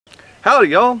Howdy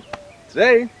y'all!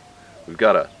 Today we've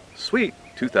got a sweet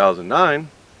 2009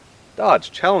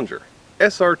 Dodge Challenger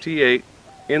SRT8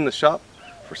 in the shop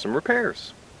for some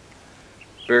repairs.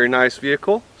 Very nice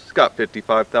vehicle. It's got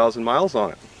 55,000 miles on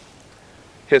it.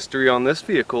 History on this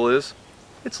vehicle is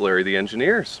it's Larry the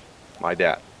Engineer's, my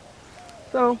dad.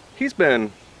 So he's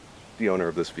been the owner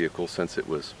of this vehicle since it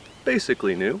was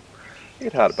basically new.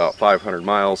 It had about 500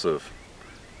 miles of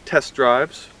test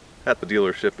drives at the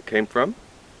dealership it came from.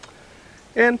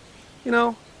 And, you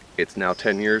know, it's now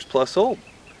 10 years plus old.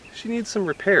 She needs some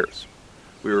repairs.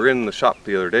 We were in the shop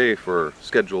the other day for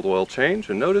scheduled oil change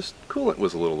and noticed coolant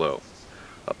was a little low.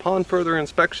 Upon further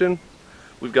inspection,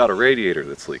 we've got a radiator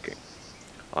that's leaking.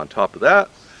 On top of that,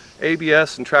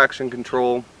 ABS and traction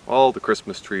control, all the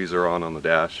Christmas trees are on the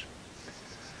dash.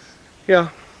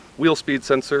 Yeah, wheel speed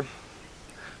sensor.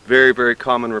 Very, very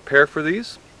common repair for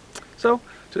these. So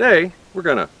today we're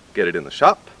gonna get it in the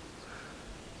shop,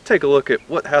 take a look at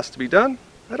what has to be done.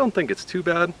 I don't think it's too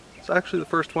bad. It's actually the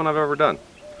first one I've ever done.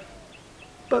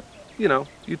 But, you know,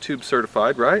 YouTube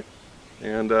certified, right?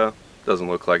 And doesn't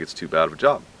look like it's too bad of a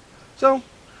job. So,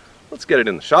 let's get it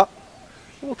in the shop.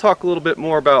 And we'll talk a little bit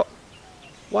more about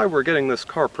why we're getting this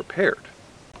car prepared.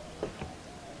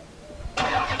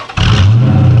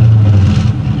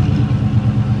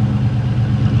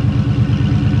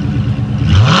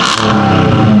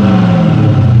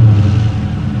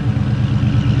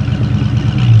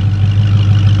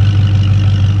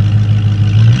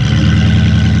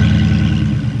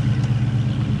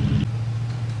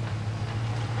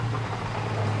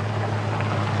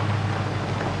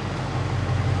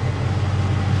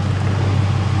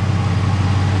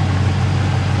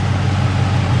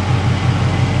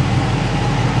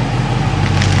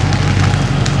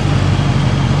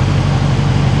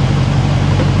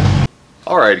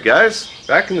 Alrighty guys,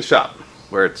 back in the shop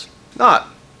where it's not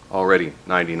already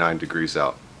 99 degrees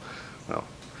out. Well,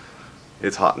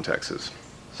 it's hot in Texas.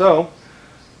 So,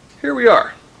 here we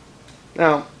are.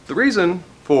 Now, the reason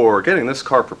for getting this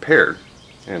car prepared,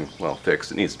 and well,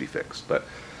 fixed, it needs to be fixed, but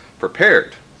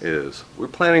prepared is we're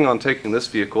planning on taking this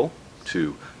vehicle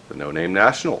to the No Name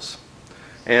Nationals.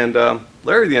 And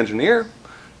Larry the Engineer,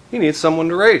 he needs someone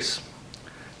to race.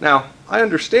 Now, I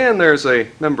understand there's a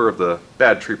member of the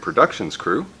Bad Tree Productions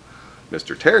crew,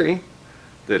 Mr. Terry,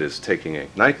 that is taking a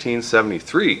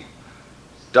 1973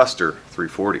 Duster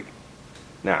 340.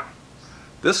 Now,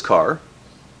 this car,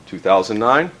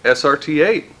 2009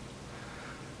 SRT8,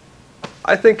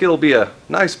 I think it'll be a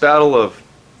nice battle of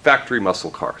factory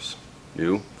muscle cars,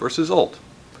 new versus old.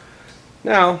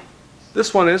 Now,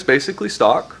 this one is basically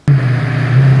stock.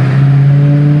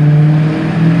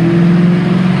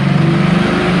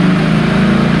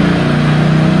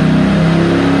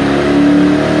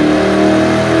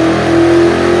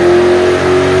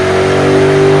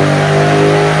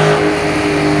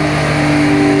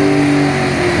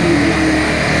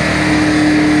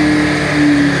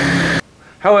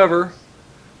 However,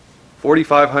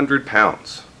 4,500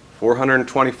 pounds,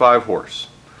 425 horse.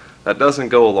 That doesn't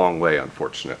go a long way,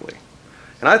 unfortunately.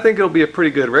 And I think it'll be a pretty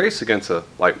good race against a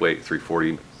lightweight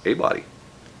 340 A-body.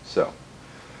 So,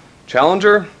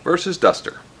 Challenger versus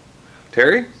Duster.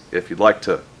 Terry, if you'd like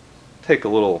to take a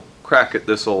little crack at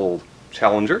this old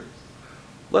Challenger,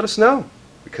 let us know,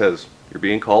 because you're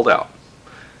being called out.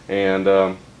 And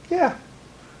yeah,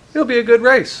 it'll be a good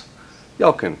race.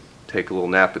 Y'all can take a little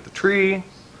nap at the tree,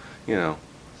 you know,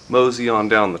 mosey on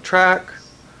down the track.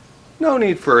 No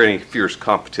need for any fierce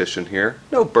competition here.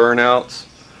 No burnouts.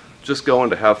 Just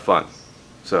going to have fun.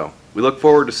 So, we look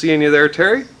forward to seeing you there,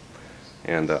 Terry.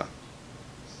 And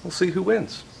we'll see who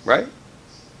wins, right?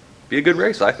 Be a good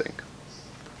race, I think.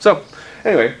 So,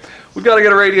 anyway, we've got to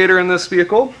get a radiator in this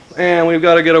vehicle, and we've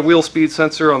got to get a wheel speed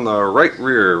sensor on the right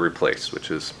rear replaced,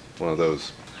 which is one of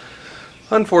those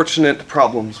unfortunate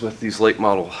problems with these late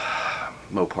model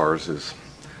Mopars is,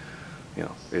 you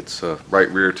know, it's a right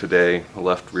rear today, a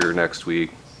left rear next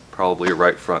week, probably a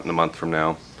right front in a month from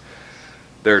now.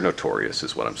 They're notorious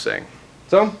is what I'm saying.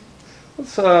 So,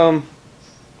 let's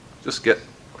just get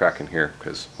cracking here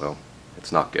because, well,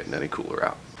 it's not getting any cooler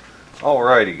out.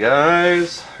 Alrighty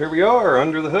guys, here we are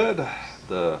under the hood,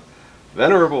 the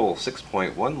venerable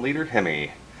 6.1 liter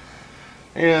Hemi.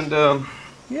 And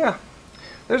yeah,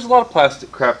 there's a lot of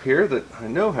plastic crap here that I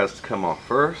know has to come off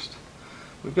first.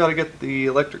 We've got to get the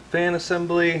electric fan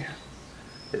assembly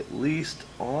at least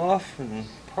off and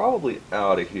probably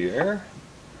out of here.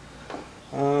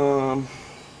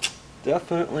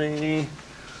 Definitely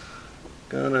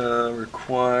gonna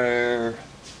require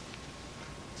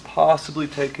possibly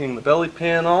taking the belly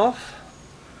pan off.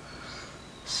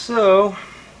 So,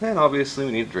 and obviously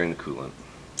we need to drain the coolant.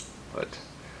 But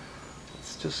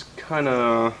let's just kind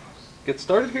of get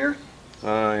started here.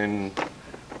 And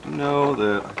know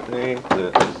that I think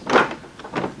that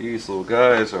these little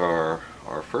guys are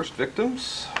our first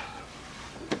victims.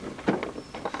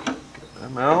 Get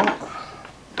them out.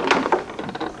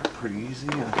 They're pretty easy,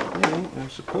 I think. They're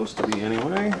supposed to be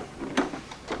anyway.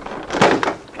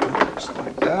 Just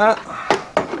like that.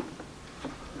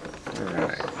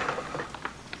 Alright.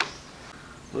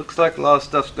 Looks like a lot of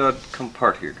stuff's got to come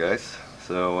apart here, guys.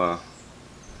 So, I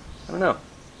don't know.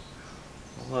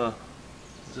 We'll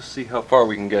just see how far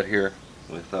we can get here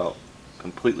without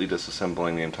completely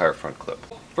disassembling the entire front clip.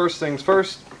 First things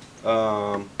first,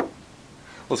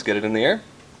 let's get it in the air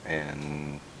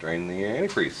and drain the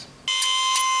antifreeze.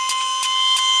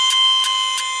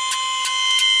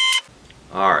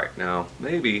 Alright, now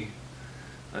maybe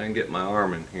I can get my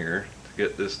arm in here to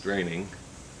get this draining.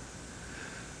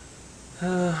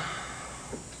 Should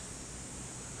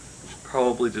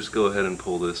probably just go ahead and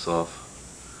pull this off.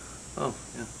 Oh,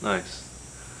 yeah, nice.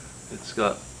 It's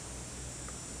got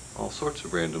all sorts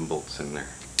of random bolts in there.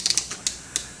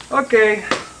 Okay,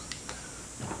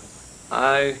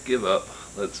 I give up.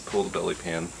 Let's pull the belly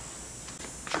pan.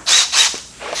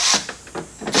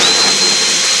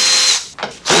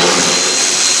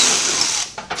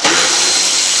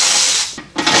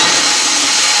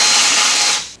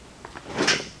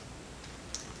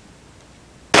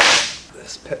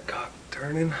 This petcock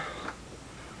turning. There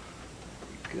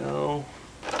we go.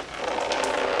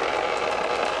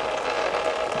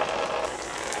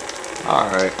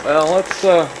 Alright, well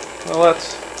while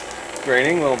that's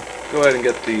draining, we'll go ahead and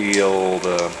get the old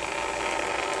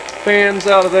fans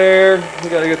out of there. We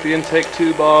gotta get the intake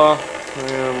tube off,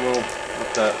 and we'll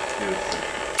let that do its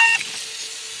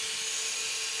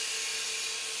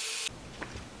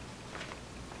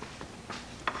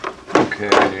thing.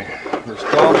 Okay, first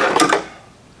off,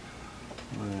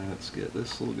 let's get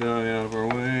this little guy out of our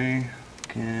way.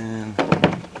 Again,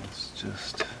 let's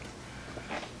just do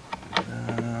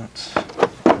that.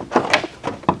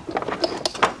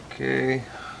 Okay,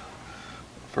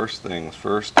 first things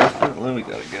first, definitely we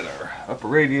gotta get our upper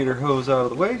radiator hose out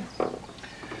of the way.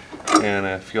 And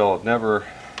if y'all have never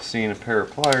seen a pair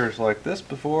of pliers like this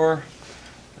before,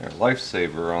 they're a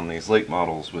lifesaver on these late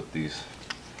models with these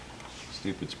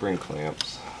stupid spring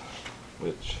clamps,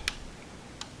 which,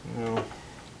 you know,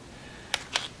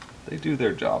 they do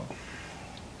their job.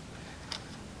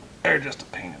 They're just a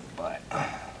pain in the butt.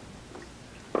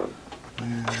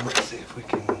 And let's see if we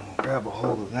can grab a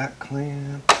hold of that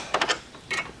clamp.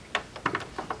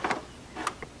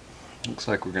 Looks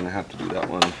like we're going to have to do that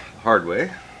one the hard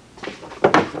way.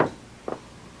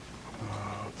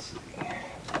 Let's see.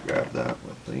 Grab that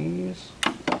with these.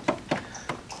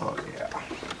 Oh yeah.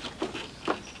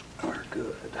 We're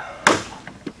good.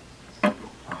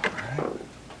 Alright.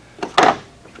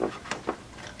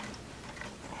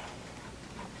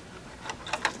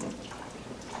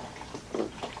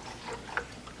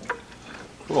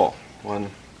 Cool. One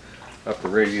upper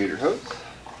radiator hose.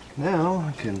 Now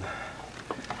I can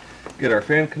get our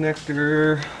fan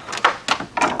connector.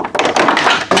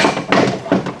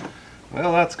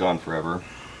 Well, that's gone forever.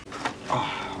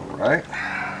 Alright.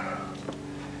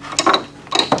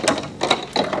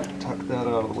 Tuck that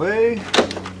out of the way.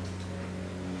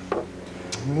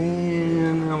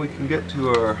 And now we can get to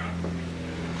our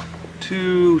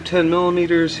two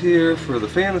 10mm here for the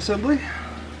fan assembly.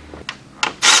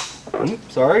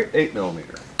 Oops, sorry,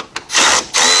 8mm.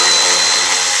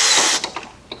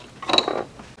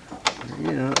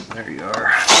 Yeah, there you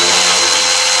are.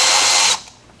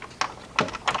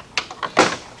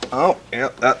 Oh,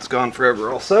 yep, that's gone forever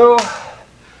also.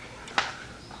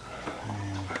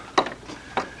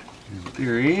 In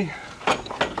theory,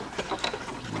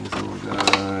 these little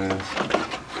guys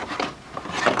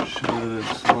should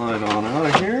slide on out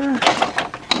of here.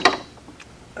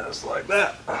 Just like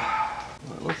that.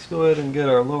 Let's go ahead and get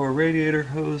our lower radiator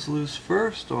hose loose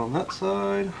first on that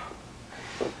side.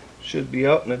 Should be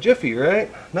out in a jiffy,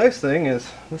 right? Nice thing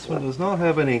is this one does not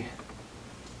have any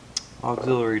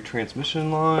auxiliary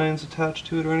transmission lines attached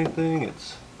to it or anything.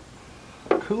 It's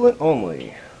coolant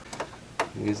only.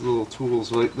 These little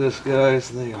tools like this, guys,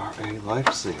 they are a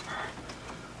lifesaver.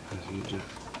 Because you just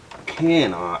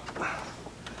cannot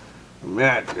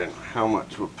imagine how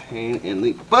much of a pain in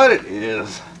the butt it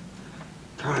is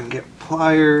trying to get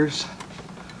pliers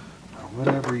or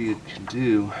whatever you can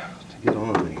do to get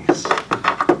on these.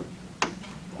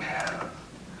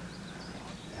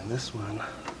 And this one,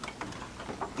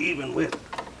 even with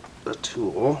the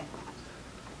tool,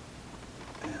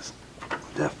 is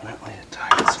definitely a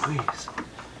tight squeeze.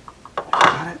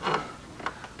 Got it?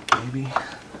 Maybe.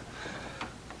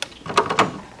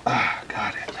 Ah, God.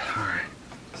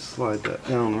 Slide that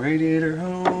down the radiator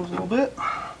hose a little bit.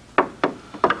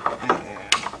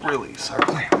 And release our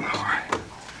clamp. Alright.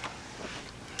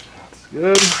 That's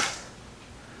good.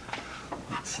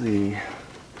 Let's see.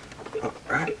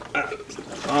 Alright.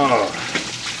 Oh.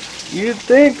 You'd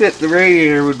think that the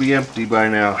radiator would be empty by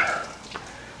now.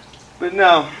 But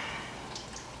no.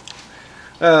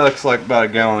 Looks like about a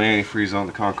gallon of antifreeze on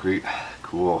the concrete.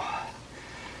 Cool.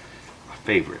 My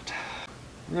favorite.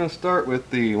 We're going to start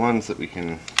with the ones that we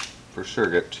can for sure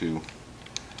get to.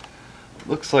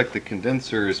 Looks like the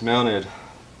condenser is mounted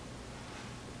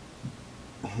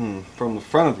from the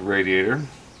front of the radiator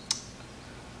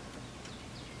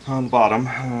on the bottom.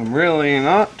 I'm really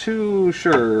not too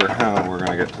sure how we're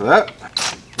going to get to that.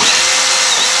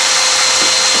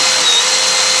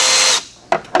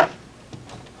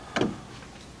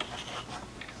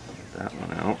 Get that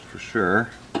one out for sure.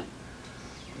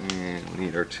 And we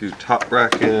need our two top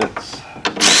brackets.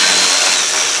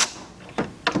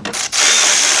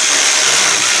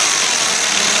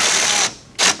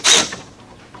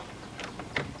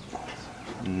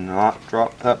 Not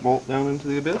drop that bolt down into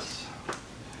the abyss.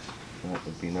 That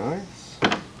would be nice.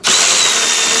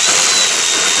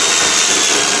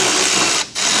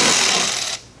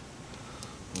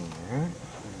 Alright.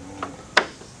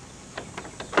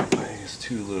 These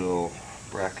two little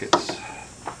brackets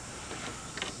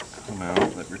come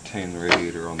out that retain the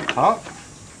radiator on the top.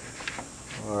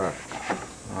 Alright.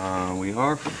 We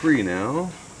are free now.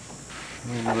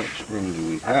 How much room do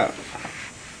we have?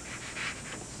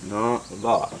 Not a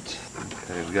lot.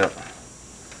 Okay, we've got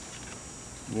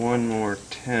one more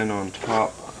 10 on top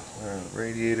where the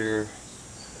radiator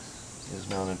is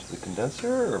mounted to the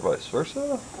condenser, or vice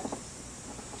versa.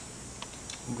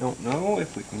 We don't know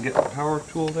if we can get the power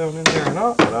tool down in there or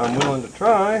not, but I'm willing to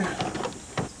try.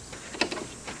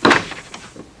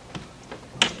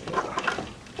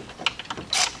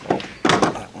 Oh,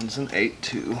 that one's an 8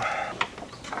 too.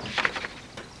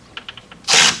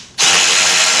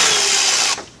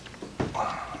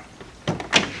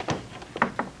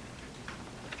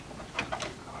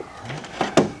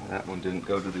 That one didn't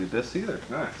go to the abyss either.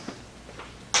 Nice.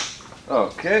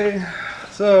 Okay,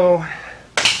 so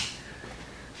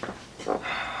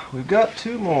we've got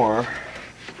two more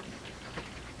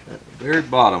at the very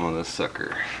bottom of this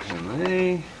sucker, and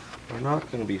they are not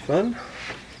going to be fun.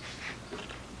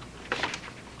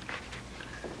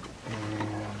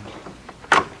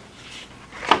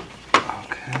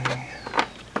 Okay.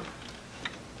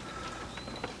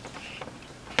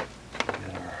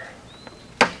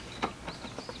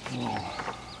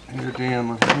 Air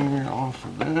dam here off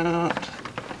of that.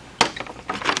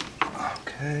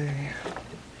 Okay.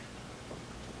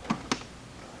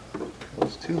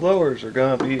 Those two lowers are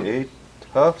gonna be a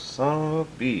tough son of a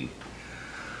bee.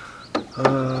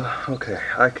 Okay,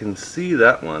 I can see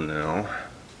that one now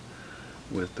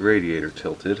with the radiator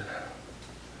tilted.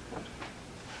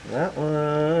 That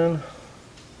one,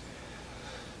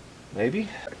 maybe.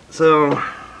 So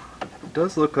it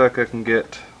does look like I can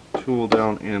get tool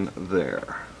down in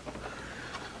there.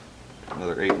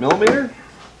 Another 8mm.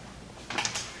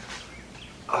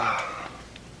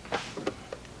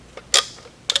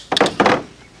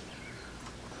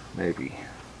 Maybe.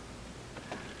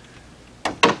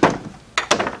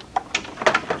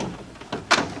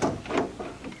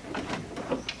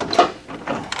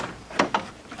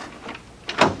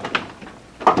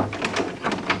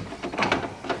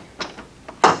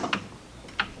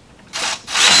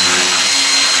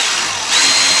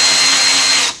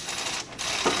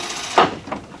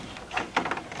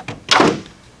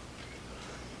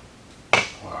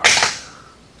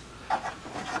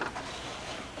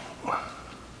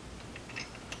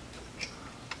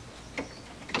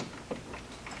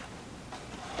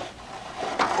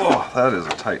 Oh, that is a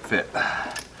tight fit.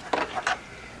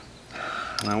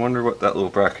 And I wonder what that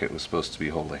little bracket was supposed to be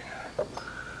holding.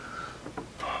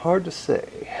 Hard to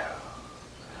say.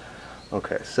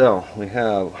 Okay, so we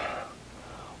have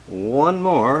one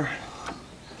more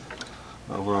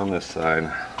over on this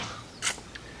side.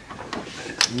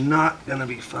 It's not gonna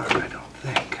be fun, I don't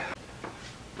think.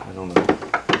 I don't know.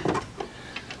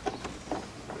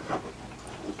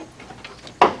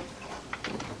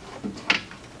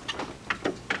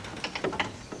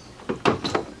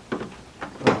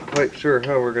 Quite sure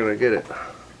how we're going to get it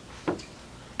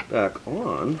back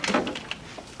on.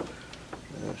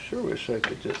 I sure wish I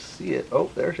could just see it.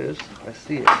 Oh, there it is. I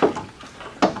see it.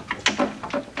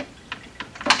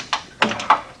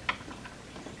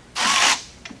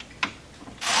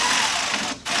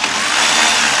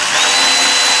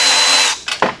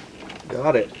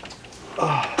 Got it.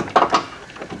 Oh,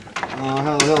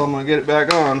 how the hell am I going to get it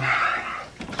back on?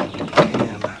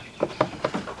 Man.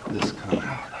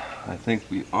 think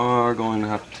we are going to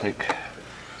have to take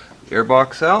the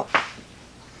airbox out.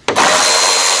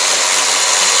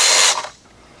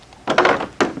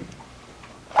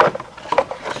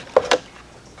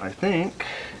 I think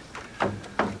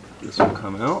this will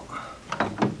come out.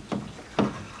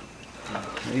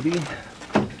 Maybe.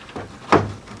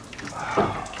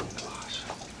 Oh gosh.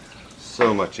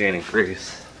 So much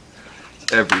antifreeze.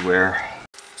 It's everywhere.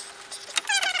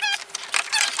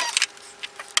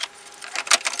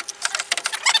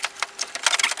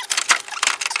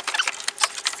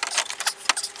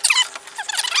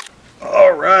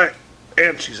 Alright,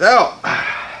 and she's out.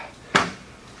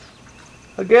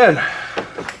 Again,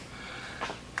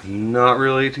 not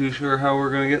really too sure how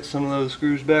we're going to get some of those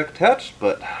screws back attached,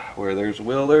 but where there's a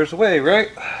will, there's a way,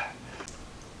 right?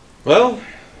 Well,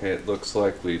 it looks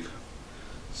like we've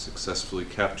successfully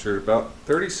captured about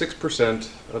 36%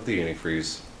 of the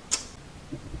antifreeze.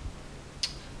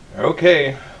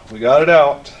 Okay, we got it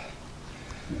out.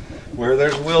 Where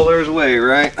there's a will, there's a way,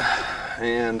 right?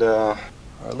 And our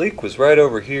leak was right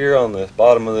over here on the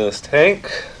bottom of this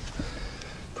tank.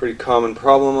 Pretty common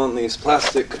problem on these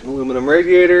plastic and aluminum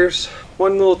radiators.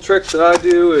 One little trick that I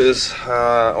do is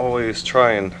always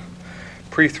try and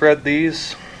pre-thread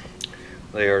these.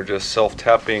 They are just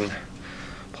self-tapping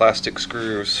plastic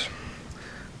screws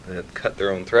that cut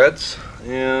their own threads,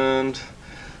 and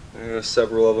there's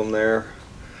several of them there.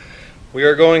 We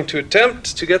are going to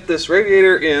attempt to get this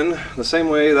radiator in the same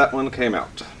way that one came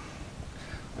out.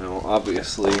 Now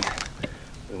obviously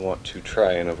we want to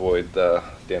try and avoid the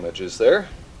damages there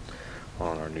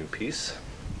on our new piece.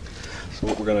 So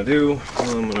what we're going to do,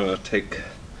 I'm going to take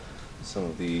some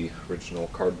of the original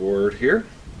cardboard here,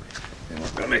 and we're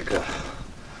going to make a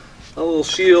little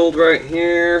shield right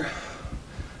here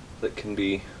that can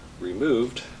be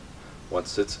removed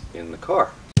once it's in the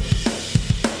car.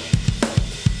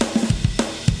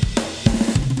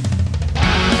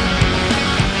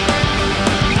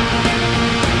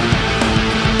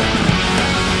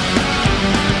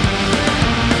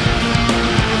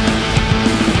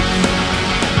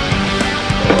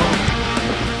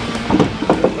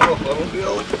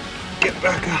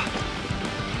 Back up.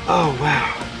 Oh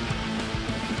wow.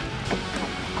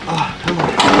 Oh, come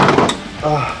on.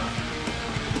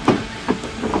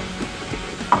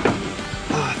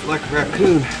 Oh, it's like a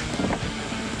raccoon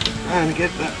trying to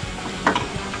get that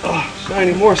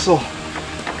shiny morsel.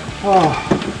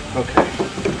 Oh, okay.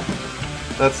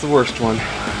 That's the worst one.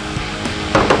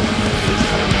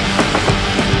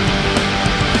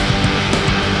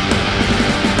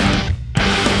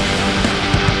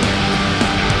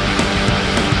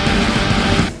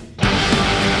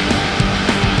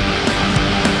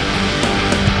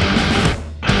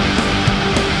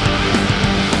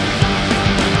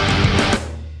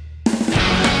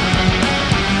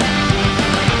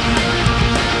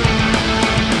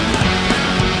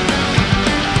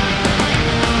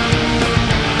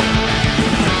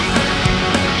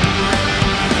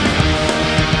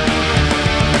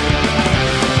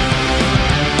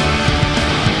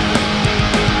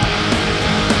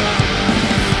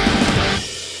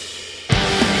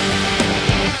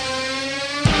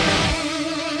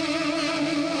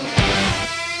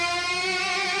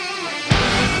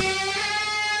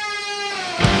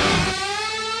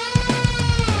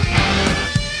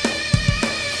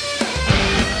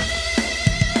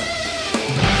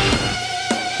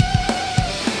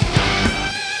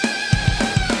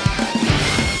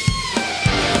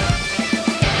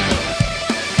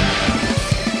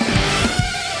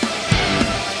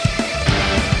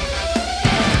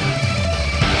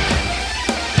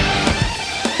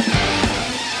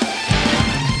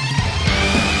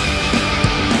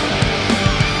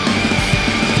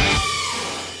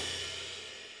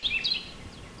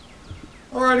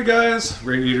 Alrighty guys,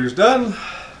 radiator's done.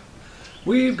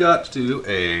 We've got to do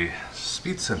a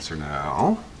speed sensor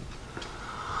now.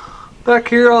 Back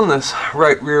here on this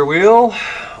right rear wheel,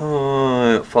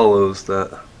 it follows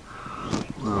that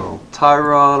little tie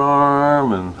rod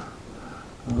arm and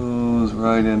goes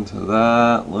right into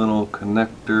that little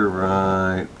connector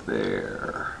right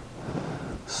there.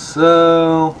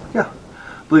 So yeah,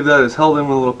 I believe that is held in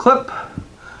with a little clip,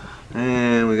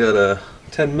 and we got a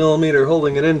 10mm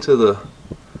holding it into the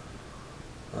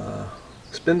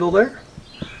spindle there,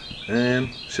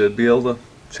 and should be able to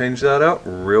change that out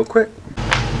real quick.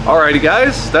 Alrighty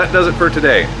guys, that does it for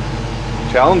today.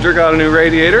 Challenger got a new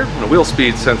radiator and a wheel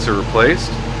speed sensor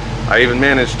replaced. I even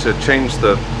managed to change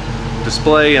the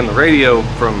display and the radio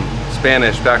from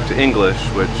Spanish back to English,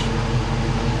 which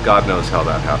God knows how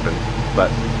that happened,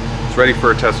 but it's ready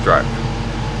for a test drive.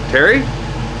 Terry,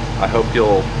 I hope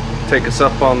you'll take us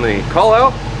up on the call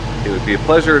out. It would be a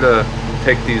pleasure to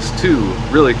take these two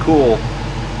really cool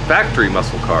factory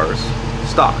muscle cars,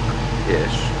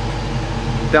 stock-ish,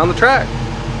 down the track.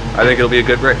 I think it'll be a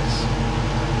good race.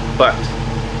 But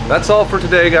that's all for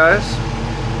today, guys.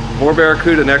 More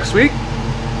Barracuda next week,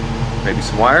 maybe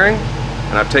some wiring,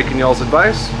 and I've taken y'all's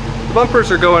advice. The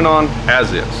bumpers are going on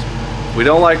as is. If we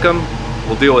don't like them,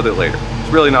 we'll deal with it later. It's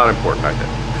really not important, I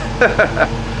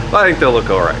think. I think they'll look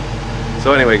all right.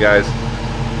 So anyway, guys,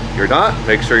 if you're not,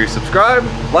 make sure you subscribe,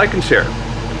 like, and share.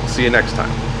 We'll see you next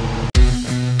time.